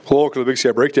Welcome to the Big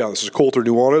Sky Breakdown. This is Colter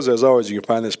Nuanez. As always, you can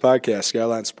find this podcast,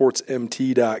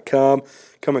 SkylineSportsMT.com.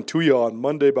 Coming to you on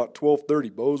Monday about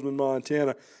 12:30, Bozeman,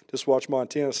 Montana. Just watched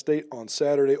Montana State on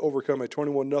Saturday overcome a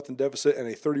 21-0 deficit and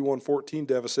a 31-14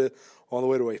 deficit on the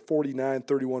way to a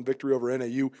 49-31 victory over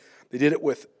NAU. They did it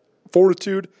with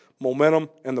fortitude, momentum,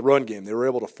 and the run game. They were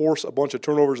able to force a bunch of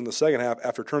turnovers in the second half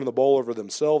after turning the ball over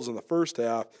themselves in the first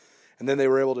half. And then they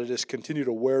were able to just continue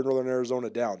to wear Northern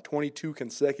Arizona down. 22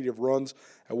 consecutive runs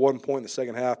at one point in the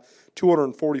second half,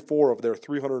 244 of their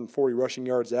 340 rushing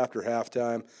yards after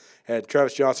halftime. And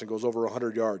Travis Johnson goes over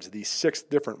 100 yards, the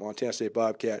sixth different Montana State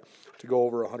Bobcat to go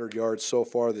over 100 yards so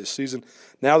far this season.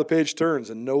 Now the page turns,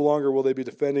 and no longer will they be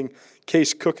defending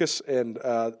Case Cookus and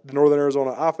the Northern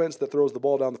Arizona offense that throws the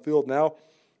ball down the field. Now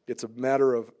it's a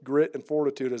matter of grit and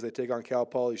fortitude as they take on Cal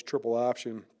Poly's triple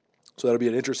option. So that'll be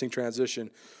an interesting transition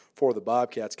for the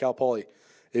Bobcats. Cal Poly,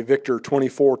 a victor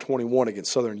 24-21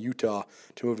 against Southern Utah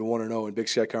to move to 1-0 in Big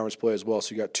Sky Conference play as well.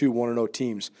 So you got two 1-0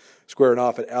 teams squaring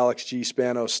off at Alex G.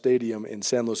 Spanos Stadium in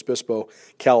San Luis Obispo,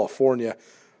 California.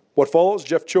 What follows?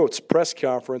 Jeff Choate's press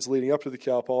conference leading up to the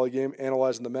Cal Poly game,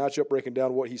 analyzing the matchup, breaking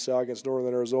down what he saw against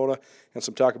Northern Arizona, and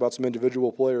some talk about some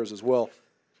individual players as well.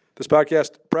 This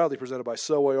podcast proudly presented by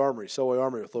Selway Armory. Selway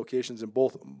Armory with locations in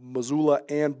both Missoula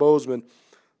and Bozeman.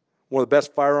 One of the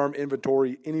best firearm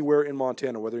inventory anywhere in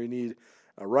Montana, whether you need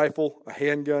a rifle, a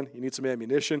handgun, you need some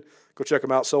ammunition, go check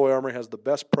them out. Selway Armory has the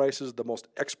best prices, the most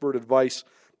expert advice,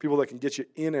 people that can get you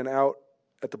in and out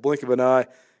at the blink of an eye.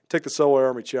 Take the Selway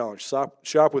Armory Challenge.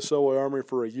 Shop with Selway Armory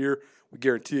for a year. We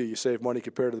guarantee you save money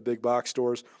compared to the big box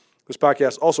stores. This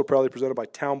podcast also proudly presented by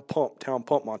Town Pump. Town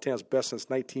Pump, Montana's best since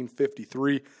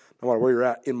 1953. No matter where you're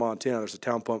at in Montana, there's a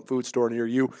Town Pump food store near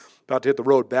you. About to hit the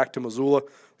road back to Missoula.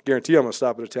 Guarantee I'm going to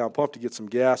stop at a Town Pump to get some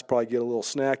gas, probably get a little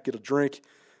snack, get a drink.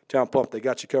 Town Pump, they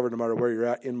got you covered no matter where you're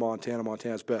at in Montana.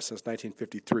 Montana's best since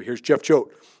 1953. Here's Jeff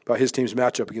Choate about his team's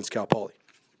matchup against Cal Poly.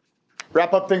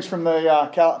 Wrap up things from the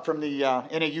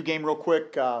NAU game real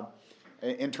quick.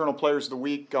 Internal players of the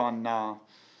week on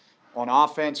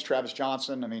offense. Travis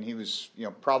Johnson. I mean, he was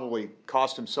probably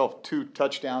cost himself 2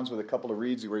 touchdowns with a couple of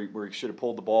reads where he should have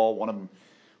pulled the ball. One of them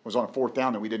was on a 4th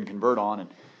down that we didn't convert on, and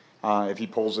if he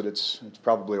pulls it, it's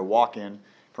probably a walk-in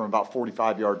from about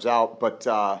 45 yards out. But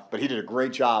he did a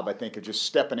great job, I think, of just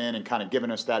stepping in and kind of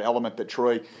giving us that element that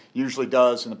Troy usually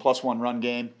does in the +1 run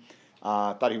game.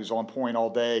 I thought he was on point all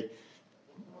day.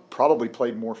 Probably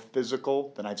played more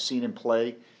physical than I've seen him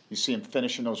play. You see him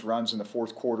finishing those runs in the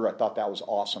 4th quarter. I thought that was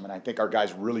awesome. And I think our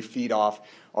guys really feed off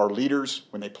our leaders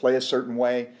when they play a certain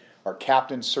way. Our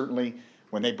captains, certainly,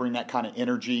 when they bring that kind of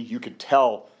energy, you could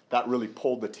tell that really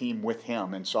pulled the team with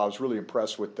him. And so I was really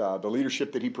impressed with the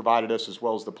leadership that he provided us as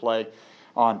well as the play.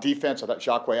 On defense, I thought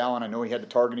Jacque Allen, I know he had the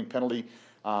targeting penalty.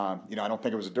 I don't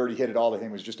think it was a dirty hit at all. I think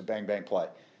it was just a bang-bang play.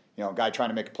 A guy trying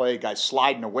to make a play, a guy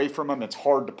sliding away from him. It's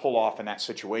hard to pull off in that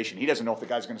situation. He doesn't know if the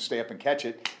guy's going to stay up and catch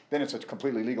it. Then it's a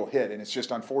completely legal hit, and it's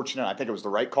just unfortunate. I think it was the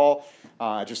right call.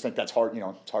 I just think that's hard.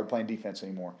 It's hard playing defense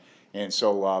anymore. And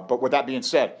so, but with that being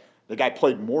said, the guy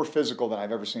played more physical than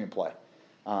I've ever seen him play.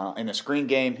 In the screen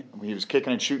game, he was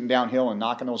kicking and shooting downhill and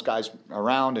knocking those guys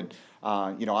around. And,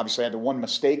 obviously had the one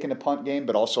mistake in the punt game,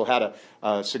 but also had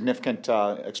a significant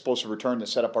explosive return that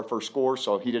set up our first score.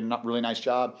 So he did a really nice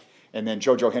job. And then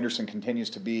JoJo Henderson continues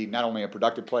to be not only a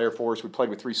productive player for us. We played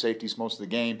with 3 safeties most of the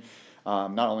game,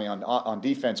 not only on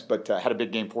defense, but had a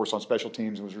big game for us on special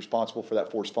teams and was responsible for that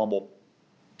forced fumble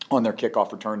on their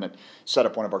kickoff return that set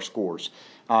up one of our scores.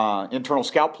 Internal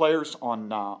scout players on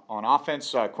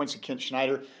offense, Quincy Kent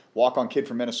Schneider, walk-on kid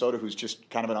from Minnesota who's just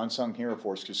kind of an unsung hero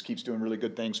for us, just keeps doing really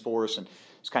good things for us and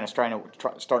is kind of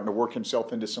starting to work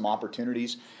himself into some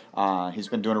opportunities. He's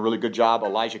been doing a really good job.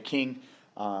 Elijah King,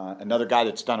 another guy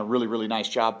that's done a really, really nice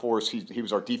job for us. He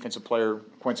was our defensive player.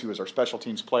 Quincy was our special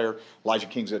teams player. Elijah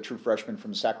King's a true freshman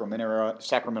from the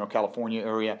Sacramento, California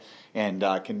area, and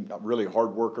really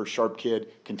hard worker, sharp kid,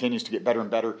 continues to get better and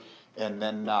better. And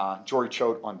then Jory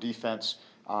Choate on defense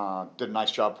did a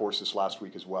nice job for us this last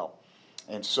week as well.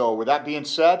 And so with that being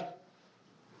said,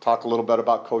 talk a little bit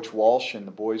about Coach Walsh and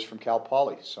the boys from Cal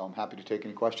Poly. So I'm happy to take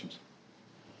any questions.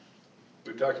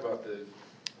 We talked about the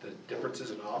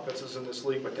differences in offenses in this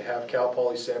league, but to have Cal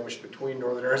Poly sandwiched between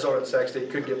Northern Arizona and Sac State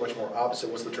could get much more opposite.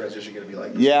 What's the transition going to be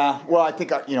like? Yeah, well, I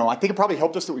think it probably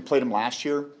helped us that we played them last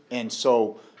year, and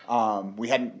so we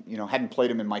hadn't played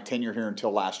them in my tenure here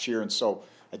until last year, and so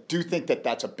I do think that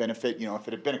that's a benefit. If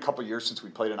it had been a couple of years since we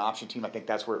played an option team, I think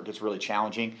that's where it gets really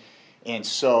challenging, and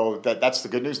so that's the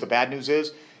good news. The bad news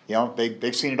is,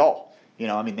 they've seen it all.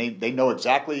 They know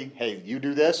exactly, hey, you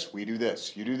do this, we do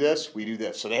this. You do this, we do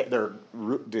this. So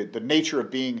the nature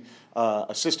of being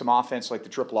a system offense like the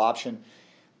triple option,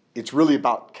 it's really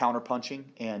about counterpunching,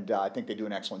 and I think they do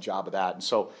an excellent job of that. And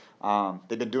so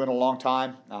they've been doing it a long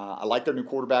time. I like their new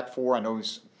quarterback I know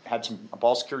he's had some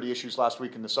ball security issues last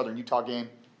week in the Southern Utah game.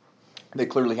 They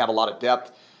clearly have a lot of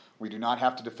depth. We do not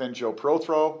have to defend Joe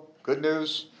Prothro. Good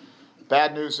news.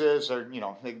 Bad news is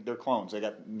they're clones. They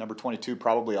got number 22,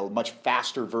 probably a much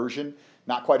faster version,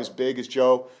 not quite as big as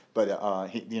Joe, but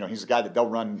he's a guy that they'll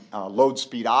run load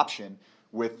speed option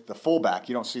with the fullback.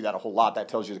 You don't see that a whole lot. That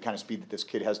tells you the kind of speed that this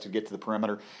kid has to get to the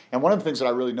perimeter. And one of the things that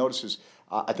I really notice is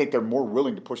I think they're more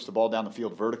willing to push the ball down the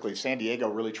field vertically. San Diego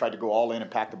really tried to go all in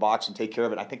and pack the box and take care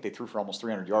of it. I think they threw for almost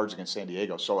 300 yards against San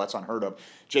Diego, so that's unheard of.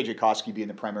 J.J. Koski being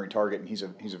the primary target, and he's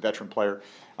a veteran player,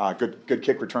 good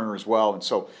kick returner as well. And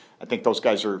so I think those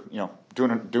guys are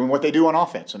doing what they do on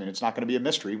offense. I mean, it's not going to be a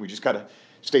mystery. We just got to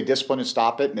stay disciplined and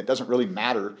stop it, and it doesn't really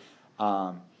matter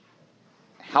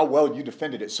how well you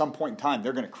defend it. At some point in time,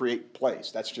 they're going to create plays.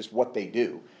 That's just what they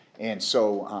do. And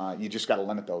so you just got to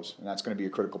limit those, and that's going to be a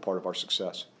critical part of our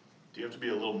success. Do you have to be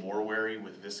a little more wary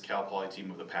with this Cal Poly team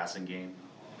of the passing game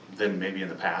than maybe in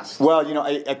the past? Well,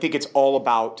 I think it's all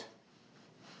about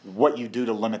what you do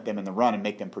to limit them in the run and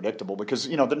make them predictable, because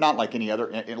they're not like any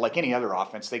other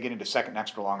offense. They get into second and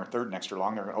extra long or third and extra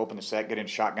long. They're going to open the set, get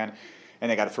into shotgun, and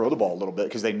they got to throw the ball a little bit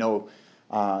because they know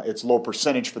it's low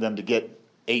percentage for them to get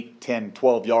 8, 10,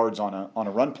 12 yards on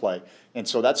a run play. And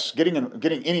so that's getting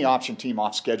any option team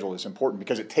off schedule is important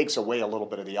because it takes away a little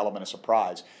bit of the element of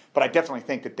surprise. But I definitely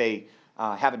think that they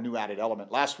have a new added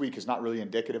element. Last week is not really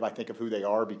indicative, I think, of who they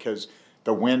are, because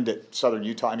the wind at Southern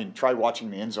Utah, I mean, try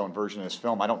watching the end zone version of this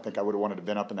film. I don't think I would have wanted to have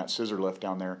been up in that scissor lift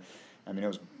down there. I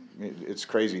mean, it's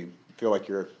crazy. I feel like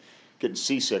you're getting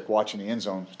seasick watching the end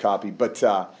zone copy. But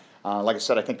like I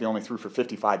said, I think they only threw for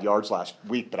 55 yards last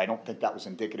week, but I don't think that was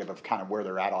indicative of kind of where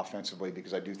they're at offensively,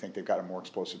 because I do think they've got a more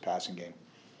explosive passing game.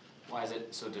 Why is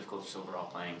it so difficult just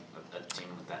overall playing a team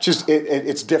with that? Just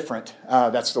it's different.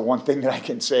 That's the one thing that I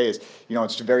can say is,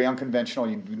 it's very unconventional.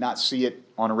 You do not see it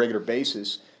on a regular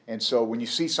basis. And so when you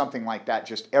see something like that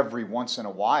just every once in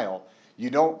a while, you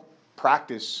don't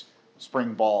practice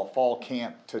spring ball, fall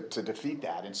camp to defeat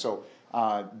that. And so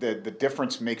the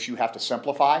difference makes you have to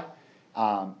simplify.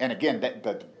 And again,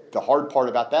 the hard part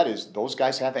about that is those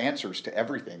guys have answers to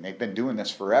everything. They've been doing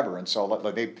this forever. And so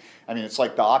it's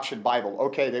like the option Bible.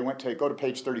 Okay, they go to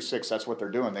page 36. That's what they're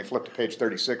doing. They flip to page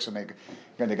 36 and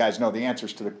the guys know the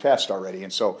answers to the test already.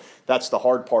 And so that's the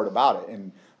hard part about it.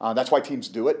 And that's why teams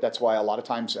do it. That's why a lot of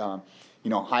times,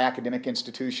 high academic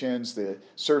institutions, the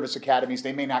service academies,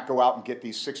 they may not go out and get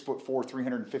these 6'4",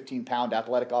 315-pound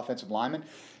athletic offensive linemen.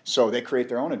 So they create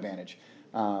their own advantage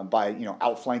by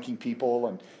outflanking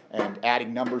people and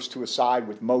adding numbers to a side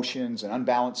with motions and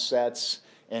unbalanced sets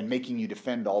and making you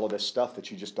defend all of this stuff that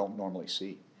you just don't normally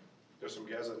see. There's some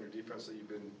guys on your defense that you've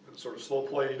been sort of slow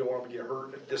play. You don't want them to get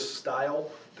hurt at this style,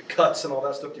 the cuts and all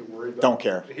that stuff. You worry about? Don't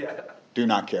care. Yeah. Do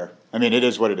not care. I mean, it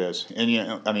is what it is, and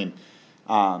I'm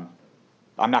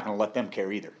not going to let them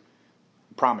care either.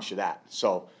 I promise you that.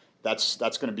 So that's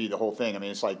going to be the whole thing. I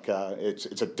mean, it's like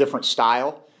it's a different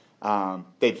style.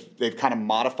 They've kind of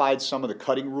modified some of the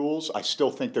cutting rules. I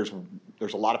still think there's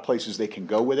a lot of places they can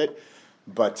go with it,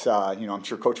 but I'm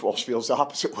sure Coach Walsh feels the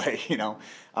opposite way.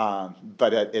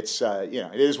 But it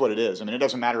is what it is. I mean, it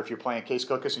doesn't matter if you're playing Case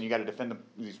Cookus and you got to defend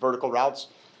these vertical routes.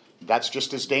 That's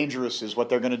just as dangerous as what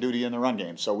they're going to do to you in the run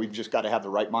game. So we've just got to have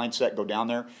the right mindset, go down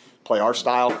there, play our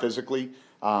style physically.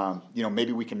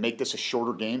 Maybe we can make this a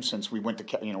shorter game since we went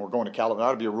to, we're going to California. That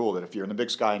ought to be a rule that if you're in the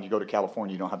Big Sky and you go to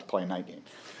California, you don't have to play a night game.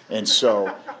 And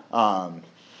so,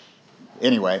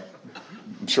 anyway,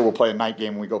 I'm sure we'll play a night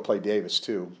game when we go play Davis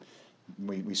too.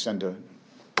 We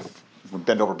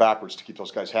bend over backwards to keep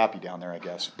those guys happy down there, I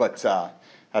guess. But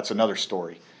that's another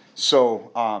story.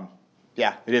 So,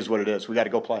 it is what it is. We got to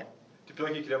go play. Do you feel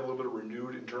like you could have a little bit of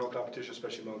renewed internal competition,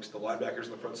 especially amongst the linebackers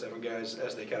and the front seven guys,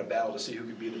 as they kind of battle to see who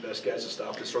could be the best guys to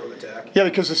stop this sort of attack? Yeah,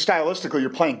 because stylistically you're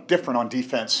playing different on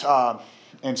defense.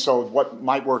 And so what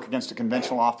might work against a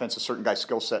conventional offense, a certain guy's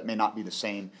skill set may not be the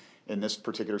same in this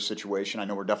particular situation. I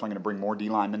know we're definitely going to bring more D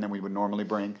linemen than we would normally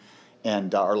bring.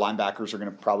 And our linebackers are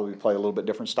going to probably play a little bit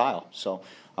different style. So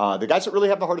the guys that really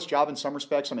have the hardest job in some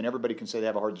respects, I mean, everybody can say they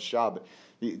have a hardest job, but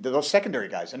those secondary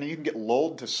guys, I mean, you can get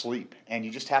lulled to sleep, and you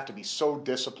just have to be so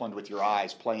disciplined with your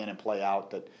eyes, play in and play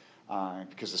out, that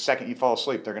because the second you fall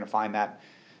asleep, they're going to find that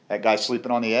guy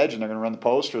sleeping on the edge, and they're going to run the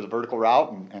post or the vertical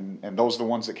route, and those are the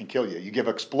ones that can kill you. You give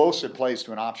explosive plays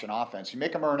to an option offense. You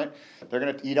make them earn it. They're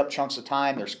going to eat up chunks of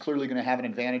time. They're clearly going to have an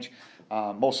advantage.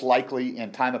 Most likely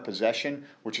in time of possession,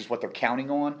 which is what they're counting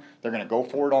on. They're going to go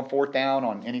for it on fourth down,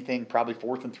 on anything probably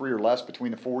 4th and 3 or less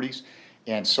between the 40s.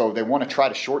 And so they want to try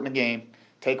to shorten the game,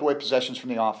 take away possessions from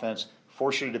the offense,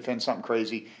 force you to defend something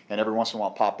crazy, and every once in a while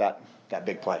pop that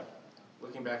big play.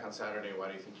 Looking back on Saturday, why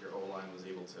do you think your O-line was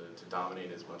able to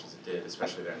dominate as much as it did,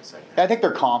 especially there in the second half? I think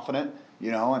they're confident,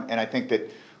 and I think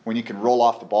that when you can roll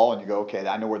off the ball and you go, okay,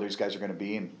 I know where these guys are going to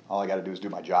be, and all I got to do is do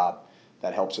my job.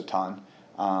 That helps a ton.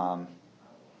 I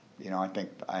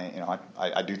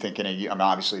do think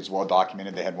obviously it's well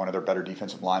documented. They had one of their better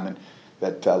defensive linemen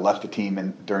that left the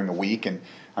team during the week, and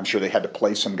I'm sure they had to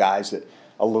play some guys that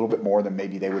a little bit more than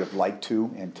maybe they would have liked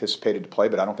to, anticipated to play,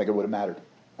 but I don't think it would have mattered.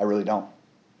 I really don't.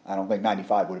 I don't think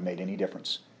 95 would have made any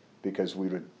difference because we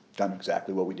would have done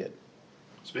exactly what we did.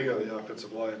 Speaking of the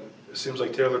offensive line, it seems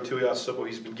like Taylor Tuiasosopo,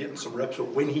 he's been getting some reps, but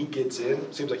when he gets in,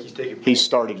 it seems like he's taking. He's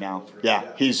starting now.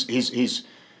 Yeah, he's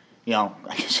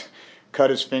I guess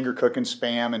cut his finger cooking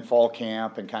Spam in fall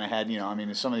camp and kind of had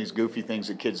some of these goofy things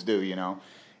that kids do,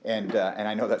 and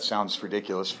I know that sounds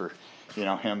ridiculous for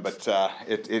him, but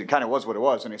it kind of was what it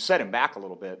was, and it set him back a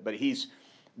little bit. But he's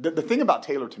the thing about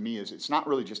Taylor to me is it's not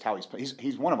really just how he's playing.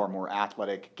 He's one of our more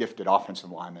athletic, gifted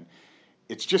offensive linemen.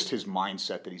 It's just his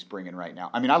mindset that he's bringing right now.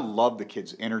 I mean, I love the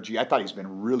kid's energy. I thought he's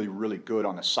been really, really good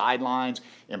on the sidelines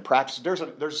in practice. There's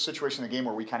a situation in the game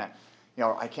where we kind of,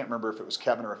 I can't remember if it was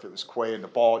Kevin or if it was Quay, and the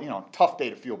ball, tough day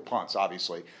to field punts,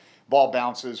 obviously. Ball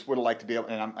bounces, would have liked to be able,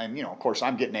 and of course,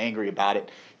 I'm getting angry about it.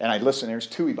 And I listen, there's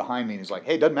Tui behind me, and he's like,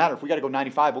 hey, it doesn't matter. If we got to go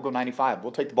 95, we'll go 95.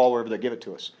 We'll take the ball wherever they give it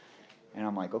to us. And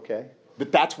I'm like, okay.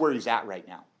 But that's where he's at right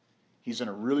now. He's in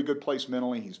a really good place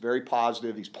mentally. He's very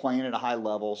positive. He's playing at a high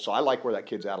level. So I like where that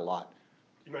kid's at a lot.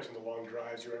 You mentioned the long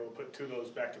drives. You were able to put two of those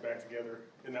back-to-back together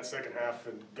in that second half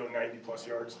and go 90-plus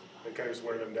yards and kind of just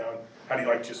wear them down. How do you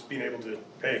like just being able to,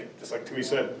 hey, just like Tui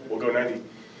said, we'll go 90?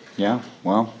 Yeah,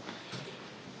 well,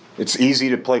 it's easy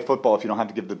to play football if you don't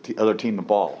have to give the other team the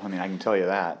ball. I mean, I can tell you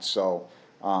that. So,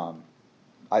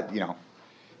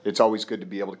 it's always good to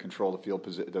be able to control the field,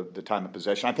 the time of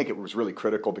possession. I think it was really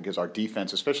critical because our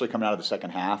defense, especially coming out of the second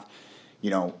half,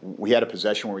 we had a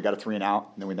possession where we got a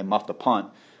 3-and-out, and then we muffed the punt.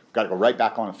 We've got to go right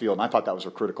back on the field, and I thought that was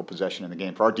a critical possession in the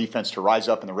game for our defense to rise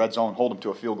up in the red zone, hold them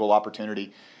to a field goal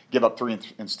opportunity, give up 3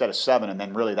 instead of 7, and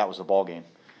then really that was a ball game.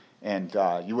 And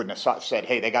you wouldn't have said,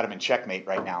 hey, they got him in checkmate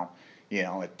right now,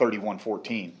 at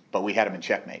 31-14, but we had him in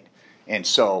checkmate. And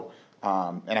so.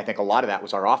 And I think a lot of that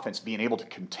was our offense being able to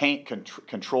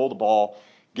control the ball,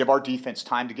 give our defense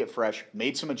time to get fresh,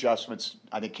 made some adjustments.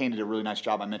 I think Kane did a really nice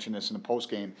job. I mentioned this in the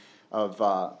postgame of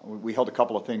we held a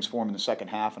couple of things for him in the second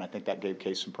half, and I think that gave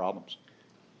Case some problems.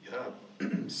 Yeah,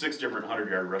 6 different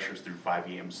 100-yard rushers through 5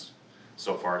 games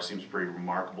so far seems pretty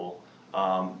remarkable.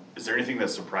 Is there anything that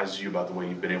surprises you about the way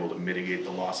you've been able to mitigate the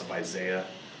loss of Isaiah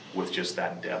with just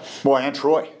that depth? Boy, and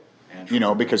Troy.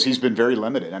 Because he's been very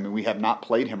limited. I mean, we have not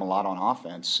played him a lot on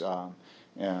offense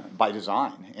by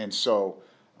design. And so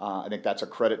I think that's a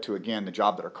credit to, again, the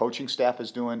job that our coaching staff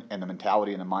is doing and the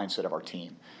mentality and the mindset of our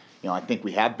team. I think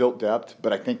we have built depth,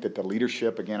 but I think that the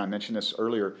leadership, again, I mentioned this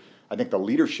earlier, I think the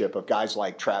leadership of guys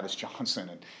like Travis Johnson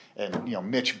and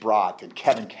Mitch Brott and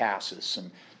Kevin Cassis and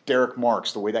Derek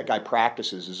Marks, the way that guy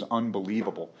practices is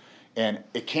unbelievable. And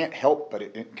it can't help but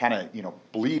it kind of,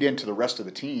 bleed into the rest of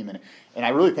the team. And I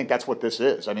really think that's what this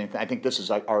is. I mean, I think this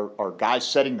is our guys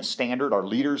setting the standard, our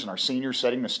leaders and our seniors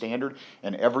setting the standard,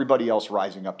 and everybody else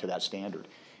rising up to that standard.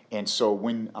 And so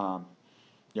when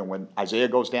Isaiah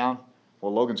goes down,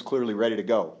 well, Logan's clearly ready to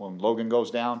go. When Logan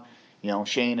goes down,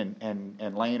 Shane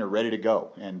and Lane are ready to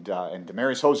go. And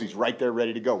Demarius Hosey's right there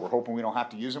ready to go. We're hoping we don't have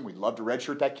to use him. We'd love to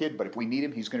redshirt that kid, but if we need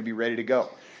him, he's going to be ready to go.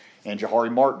 And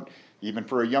Jahari Martin, even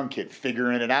for a young kid,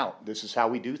 figuring it out. This is how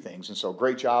we do things. And so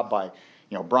great job by,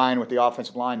 Brian with the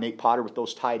offensive line, Nate Potter with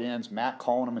those tight ends, Matt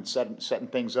calling them and setting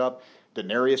things up,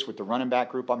 Denarius with the running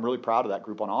back group. I'm really proud of that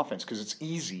group on offense because it's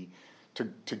easy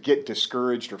to get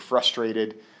discouraged or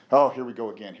frustrated. Oh, here we go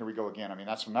again. I mean,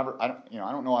 that's never. I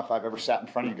don't know if I've ever sat in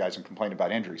front of you guys and complained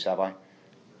about injuries, have I?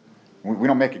 We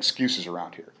don't make excuses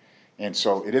around here. And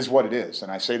so it is what it is.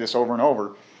 And I say this over and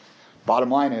over.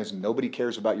 Bottom line is nobody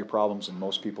cares about your problems, and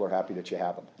most people are happy that you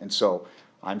have them. And so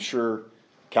I'm sure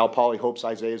Cal Poly hopes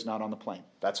Isaiah's not on the plane.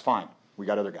 That's fine. We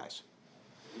got other guys.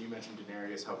 You mentioned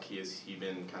Denarius. How key has he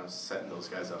been kind of setting those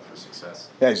guys up for success?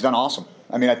 Yeah, he's done awesome.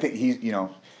 I mean, I think he's,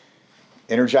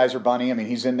 Energizer Bunny. I mean,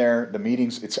 he's in there. The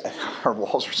meetings, our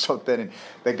walls are so thin. And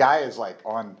the guy is like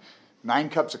on 9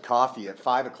 cups of coffee at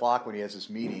 5 o'clock when he has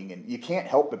his meeting, and you can't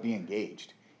help but be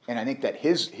engaged. And I think that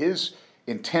his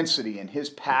intensity and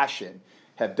his passion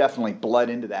have definitely bled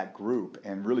into that group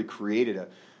and really created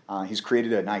he's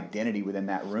created an identity within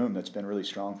that room that's been really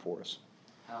strong for us.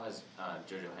 How has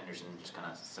JoJo Henderson just kind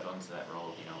of settled into that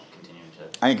role, continuing to...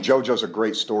 I think JoJo's a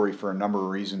great story for a number of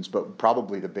reasons, but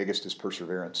probably the biggest is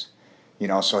perseverance.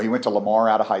 So he went to Lamar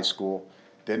out of high school,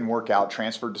 didn't work out,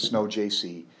 transferred to Snow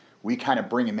JC. We kind of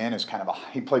bring him in as kind of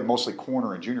he played mostly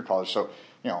corner in junior college, so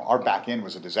our back end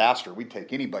was a disaster. We'd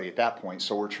take anybody at that point,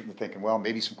 so we're thinking, well,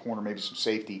 maybe some corner, maybe some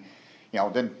safety.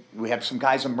 Then we had some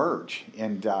guys emerge,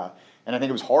 and I think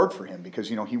it was hard for him because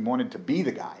he wanted to be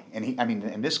the guy,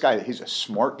 and this guy, he's a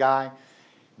smart guy,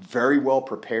 very well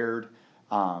prepared,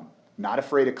 not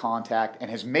afraid of contact,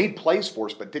 and has made plays for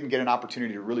us, but didn't get an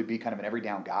opportunity to really be kind of an every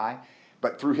down guy.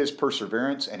 But through his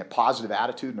perseverance and a positive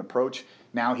attitude and approach,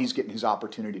 now he's getting his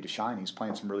opportunity to shine. He's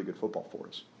playing some really good football for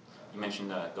us. You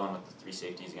mentioned going with the 3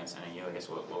 safeties against NAU. I guess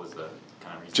what was the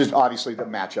kind of reason? Just obviously the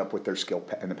matchup with their skill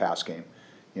in the pass game,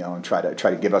 and try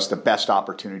to give us the best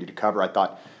opportunity to cover. I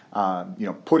thought,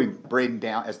 putting Braden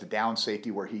down as the down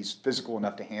safety where he's physical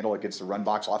enough to handle against the run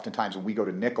box. Oftentimes when we go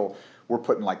to nickel, we're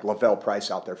putting like Lavelle Price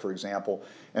out there, for example,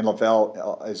 and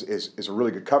Lavelle is a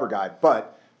really good cover guy,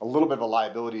 but a little bit of a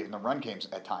liability in the run games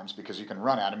at times because you can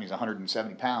run at him. He's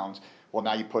 170 pounds. Well,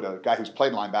 now you put a guy who's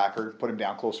played linebacker, put him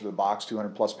down closer to the box,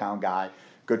 200-plus pound guy,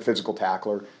 good physical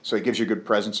tackler, so he gives you good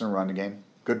presence in the run game,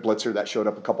 good blitzer that showed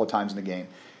up a couple of times in the game,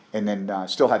 and then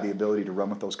still had the ability to run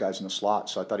with those guys in the slot.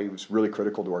 So I thought he was really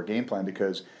critical to our game plan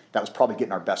because that was probably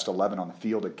getting our best 11 on the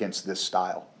field against this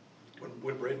style.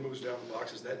 When Braden moves down the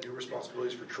box, is that new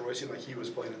responsibilities for Troy? It seemed like he was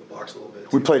playing in the box a little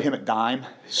bit. We played him at dime,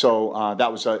 so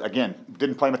that was, again,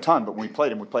 didn't play him a ton, but when we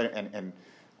played him, and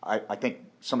I think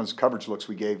some of his coverage looks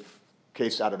we gave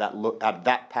Case out of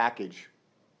that package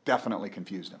definitely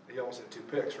confused him. He almost had 2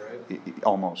 picks, right?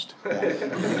 Almost.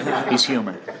 Yeah. He's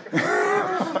human.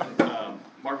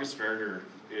 Marcus Farrager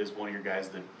is one of your guys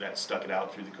that stuck it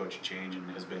out through the coaching change and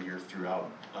has been here throughout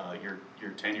your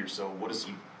tenure. So what has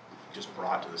he just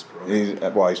brought to this program?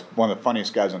 He's one of the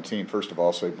funniest guys on the team, first of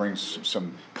all, so he brings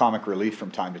some comic relief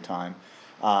from time to time.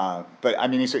 But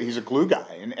he's a glue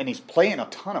guy, and he's playing a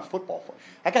ton of football for us.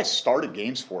 That guy started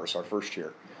games for us our first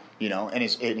year, and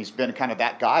he's been kind of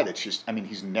that guy that's just,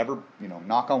 he's never,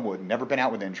 knock on wood, never been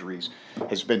out with injuries,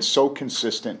 has been so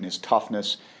consistent in his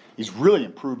toughness. He's really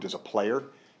improved as a player.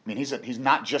 He's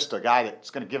not just a guy that's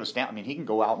going to give us down. He can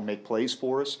go out and make plays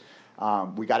for us.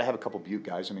 We got to have a couple Butte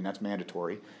guys. That's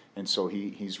mandatory. And so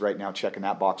he's right now checking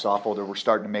that box off, although we're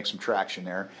starting to make some traction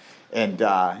there.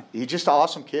 And he's just an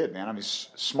awesome kid, man. He's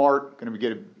smart, going to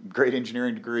get a great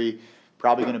engineering degree,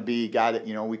 probably going to be a guy that,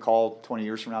 we call 20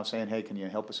 years from now saying, hey, can you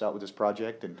help us out with this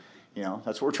project? And,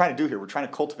 that's what we're trying to do here. We're trying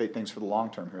to cultivate things for the long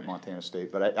term here at Montana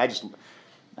State. But I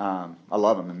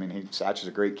love him. Satch is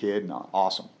a great kid and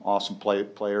awesome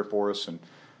player for us, and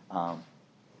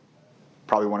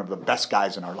probably one of the best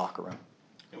guys in our locker room.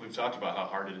 And we've talked about how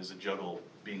hard it is to juggle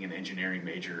being an engineering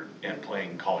major and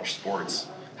playing college sports.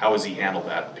 How has he handled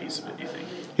that piece of it, do you think?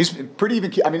 He's pretty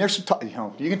even. There's some,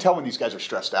 you can tell when these guys are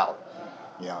stressed out.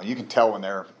 You can tell when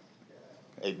they're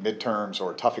midterms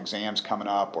or tough exams coming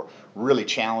up or really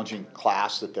challenging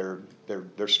class that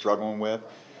they're struggling with.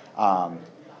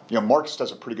 Marcus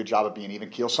does a pretty good job of being even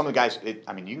keel. Some of the guys, you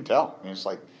can tell. It's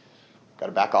like got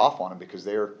to back off on them because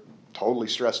they're totally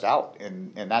stressed out,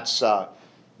 and that's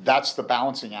the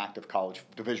balancing act of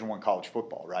Division I college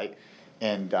football, right?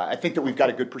 And I think that we've got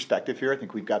a good perspective here. I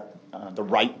think we've got the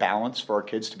right balance for our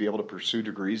kids to be able to pursue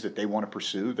degrees that they want to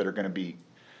pursue that are going to be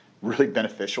really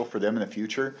beneficial for them in the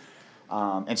future,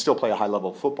 and still play a high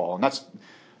level of football. And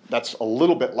that's a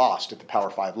little bit lost at the Power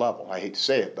 5 level. I hate to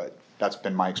say it, but that's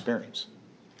been my experience.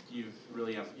 You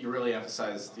really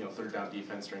emphasized third down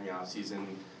defense during the offseason.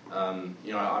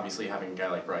 Obviously having a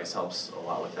guy like Bryce helps a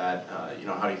lot with that.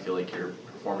 How do you feel like your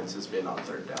performance has been on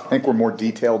third down? I think we're more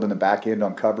detailed in the back end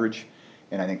on coverage,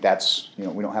 and I think that's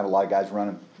we don't have a lot of guys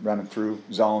running through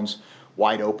zones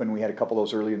wide open. We had a couple of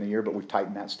those early in the year, but we've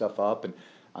tightened that stuff up, and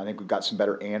I think we've got some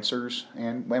better answers,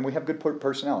 and we have good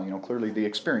personnel. Clearly the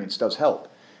experience does help,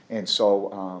 and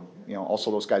so also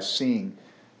those guys seeing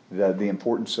the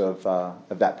importance of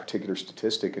that particular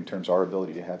statistic in terms of our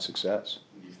ability to have success.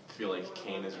 Do you feel like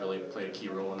Kane has really played a key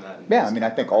role in that? Yeah, I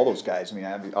think all those guys.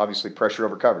 Obviously pressure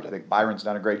over coverage. I think Byron's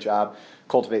done a great job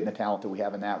cultivating the talent that we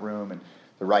have in that room and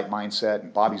the right mindset.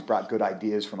 And Bobby's brought good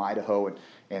ideas from Idaho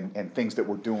and things that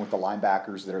we're doing with the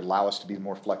linebackers that allow us to be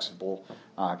more flexible.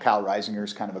 Kyle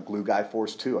Reisinger's kind of a glue guy for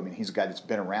us too. He's a guy that's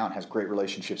been around, has great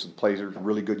relationships with players, a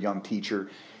really good young teacher.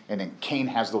 And then Kane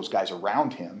has those guys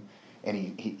around him, and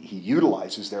he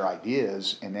utilizes their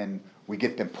ideas, and then we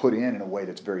get them put in a way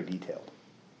that's very detailed.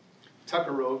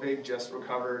 Tucker Rovig just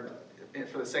recovered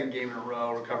for the second game in a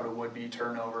row, recovered a would-be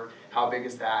turnover. How big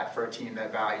is that for a team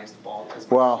that values the ball?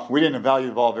 Well, we didn't value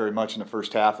the ball very much in the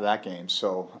first half of that game,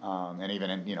 so and even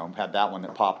had that one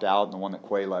that popped out and the one that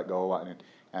Quay let go, and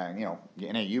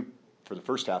NAU for the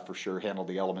first half for sure handled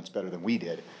the elements better than we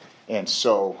did, and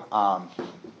so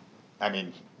I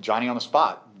mean, Johnny on the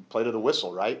spot, play to the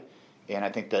whistle, right? And I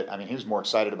think that, I mean, he was more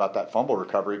excited about that fumble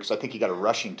recovery because I think he got a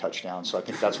rushing touchdown. So I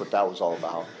think that's what that was all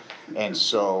about. And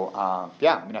so,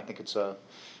 yeah, I mean, I think it's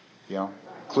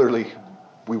clearly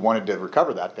we wanted to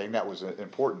recover that thing. That was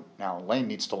important. Now, Lane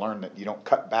needs to learn that you don't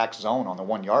cut back zone on the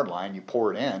 1 yard line. You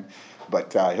pour it in,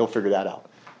 but he'll figure that out.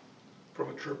 From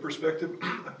a trip perspective,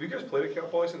 have you guys played at Cal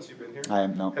Poly since you've been here? I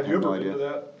have no. Have you ever no been idea. to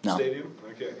that No. stadium?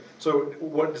 Okay. So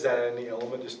what does that add any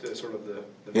element, just to sort of the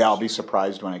Yeah, I'll be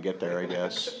surprised when I get there, I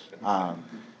guess. I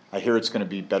hear it's going to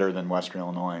be better than Western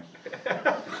Illinois.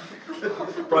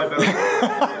 probably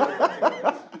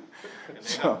better.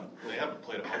 So, They haven't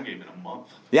played a home game in a month.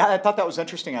 yeah, I thought that was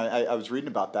interesting. I was reading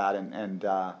about that, and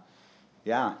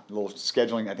yeah, a little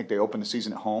scheduling. I think they opened the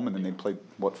season at home, and then they played,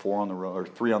 4 on the road, or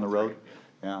 3 on the road?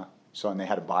 Yeah. So, and they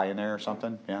had a bye in there or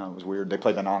something. Yeah, it was weird. They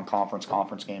played the non-conference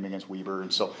conference game against Weber,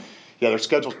 and so, yeah, their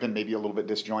schedule's been maybe a little bit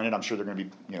disjointed. I'm sure they're going to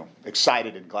be,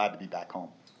 excited and glad to be back home.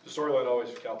 The storyline always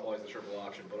for Cal Poly is the triple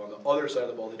option, but on the other side of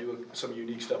the ball, they do some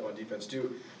unique stuff on defense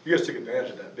too. You guys took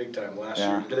advantage of that big time last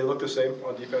Yeah. year. Do they look the same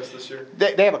on defense this year?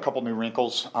 They have a couple new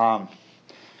wrinkles.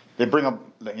 They bring up,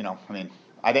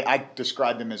 I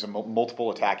describe them as a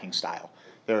multiple attacking style.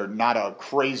 They're not a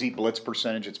crazy blitz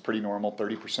percentage. It's pretty normal,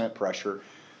 30% pressure.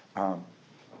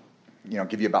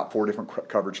 Give you about 4 different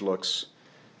coverage looks.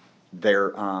 They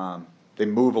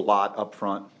move a lot up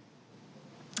front.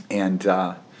 And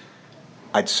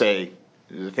I'd say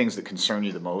the things that concern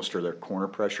you the most are their corner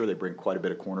pressure. They bring quite a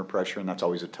bit of corner pressure, and that's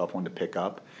always a tough one to pick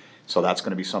up. So that's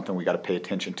going to be something we got to pay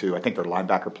attention to. I think their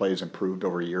linebacker play has improved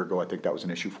over a year ago. I think that was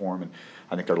an issue for them, and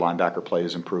I think their linebacker play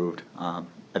has improved. I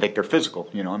think they're physical.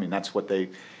 That's what they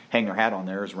hang their hat on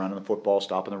there is running the football,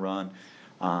 stopping the run.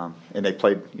 And they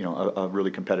played, a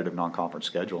really competitive non-conference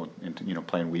schedule, and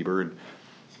playing Weber,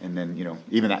 and then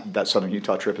even that Southern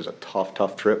Utah trip is a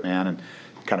tough trip, man, and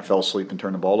kind of fell asleep and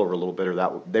turned the ball over a little bit, or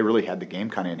that they really had the game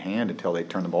kind of in hand until they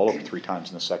turned the ball over 3 times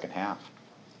in the second half.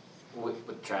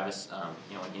 With Travis,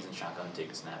 when he's in shotgun and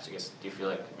taking snaps, I guess, do you feel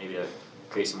like maybe to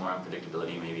create some more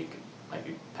unpredictability, maybe might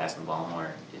be passing the ball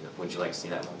more? Would you like to see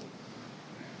that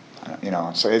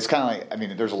one? So it's kind of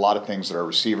like, there's a lot of things that our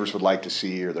receivers would like to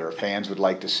see or that our fans would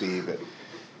like to see, but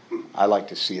I like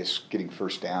to see us getting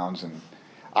first downs, and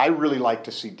I really like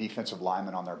to see defensive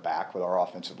linemen on their back with our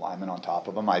offensive linemen on top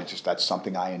of them. That's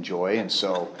something I enjoy, and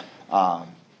so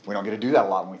we don't get to do that a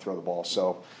lot when we throw the ball.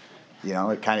 So,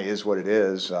 it kind of is what it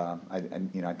is. I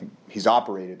think he's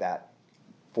operated that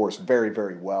for us very,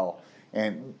 very well,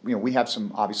 and we have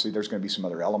obviously there's going to be some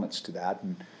other elements to that,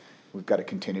 and we've got to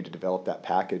continue to develop that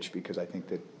package because I think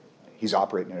that he's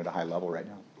operating at a high level right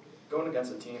now. Going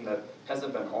against a team that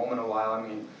hasn't been home in a while,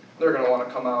 they're going to want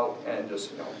to come out and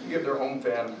just give their home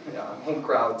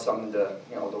crowd something to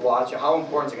to watch. How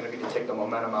important is it going to be to take the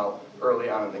momentum out early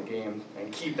on in the game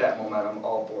and keep that momentum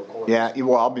all 4 quarters? Yeah,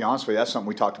 well, I'll be honest with you. That's something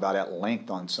we talked about at length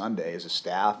on Sunday as a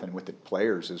staff and with the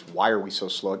players. Is why are we so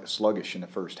sluggish in the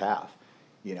first half?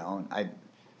 And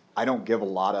I don't give a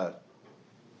lot of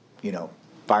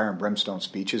fire and brimstone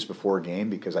speeches before a game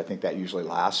because I think that usually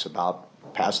lasts about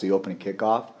past the opening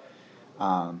kickoff.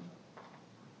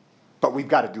 But we've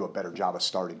got to do a better job of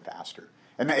starting faster.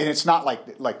 And it's not like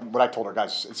what I told our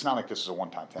guys, it's not like this is a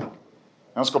one-time thing. Now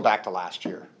let's go back to last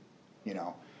year,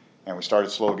 and we started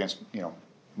slow against,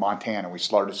 Montana. We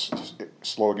started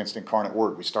slow against Incarnate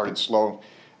Word. We started slow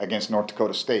against North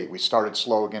Dakota State. We started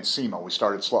slow against SEMO. We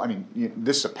started slow.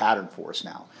 This is a pattern for us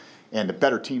now. And the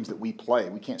better teams that we play,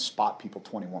 we can't spot people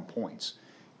 21 points.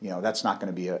 That's not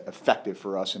going to be effective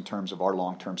for us in terms of our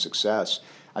long-term success.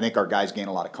 I think our guys gain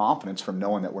a lot of confidence from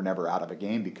knowing that we're never out of a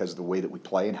game because of the way that we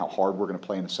play and how hard we're going to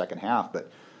play in the second half. But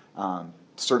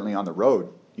certainly on the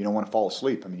road, you don't want to fall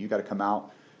asleep. You got to come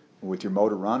out with your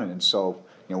motor running. And so,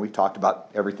 we've talked about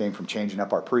everything from changing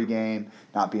up our pregame,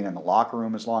 not being in the locker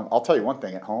room as long. I'll tell you one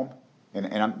thing at home, and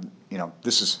I'm,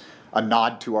 this is a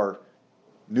nod to our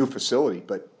new facility,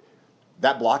 but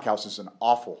that blockhouse is an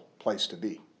awful place to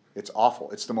be. It's awful.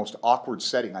 It's the most awkward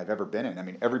setting I've ever been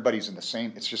in. Everybody's in the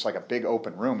same, it's just like a big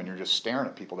open room and you're just staring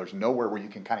at people. There's nowhere where you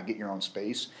can kind of get your own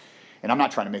space. And I'm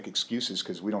not trying to make excuses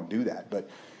because we don't do that. But,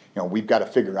 we've got to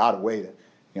figure out a way to,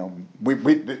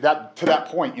 to that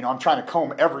point, I'm trying to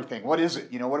comb everything. What is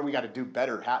it? What do we got to do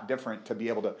better, different to be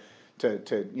able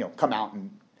to come out and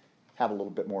have a little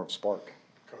bit more of a spark?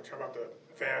 Coach, how about the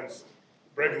fans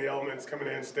braving the elements, coming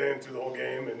in, staying through the whole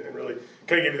game, and really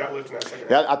kind of give you that lift in that second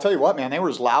half? Yeah, I'll tell you what, man, they were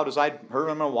as loud as I'd heard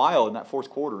them in a while in that fourth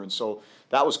quarter, and so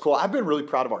that was cool. I've been really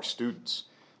proud of our students.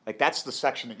 That's the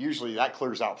section that usually that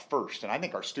clears out first, and I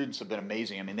think our students have been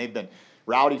amazing. They've been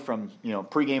rowdy from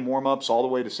pregame warm-ups all the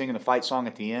way to singing the fight song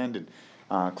at the end, and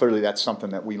clearly that's something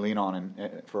that we lean on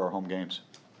for our home games.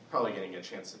 Probably getting a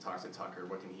chance to talk to Tucker.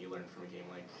 What can he learn from a game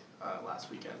like last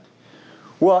weekend?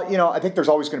 Well, I think there's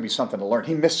always going to be something to learn.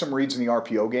 He missed some reads in the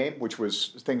RPO game, which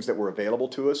was things that were available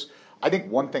to us. I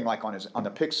think one thing, like on the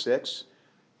pick six,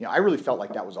 I really felt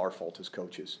like that was our fault as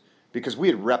coaches because we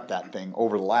had repped that thing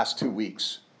over the last 2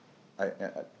 weeks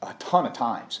a ton of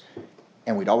times,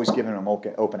 and we'd always given him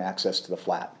open access to the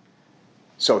flat.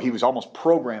 So he was almost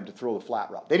programmed to throw the flat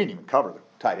route. They didn't even cover the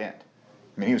tight end.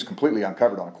 I mean, he was completely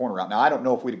uncovered on a corner route. Now, I don't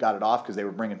know if we'd have got it off because they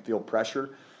were bringing field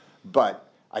pressure, but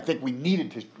I think we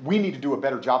need to do a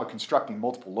better job of constructing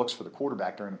multiple looks for the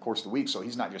quarterback during the course of the week so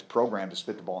he's not just programmed to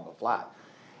spit the ball in the flat.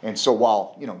 And so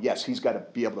while, yes, he's got to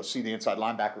be able to see the inside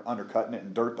linebacker undercutting it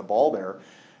and dirt the ball there,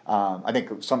 I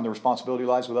think some of the responsibility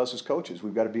lies with us as coaches.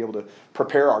 We've got to be able to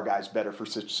prepare our guys better for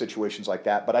situations like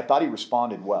that. But I thought he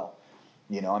responded well.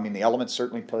 The elements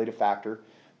certainly played a factor,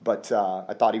 but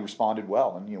I thought he responded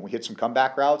well. And, we hit some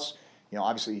comeback routes.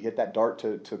 Obviously he hit that dart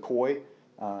to Coy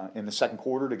in the second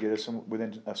quarter to get us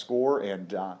within a score, and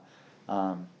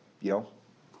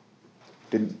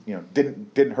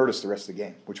didn't hurt us the rest of the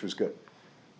game, which was good.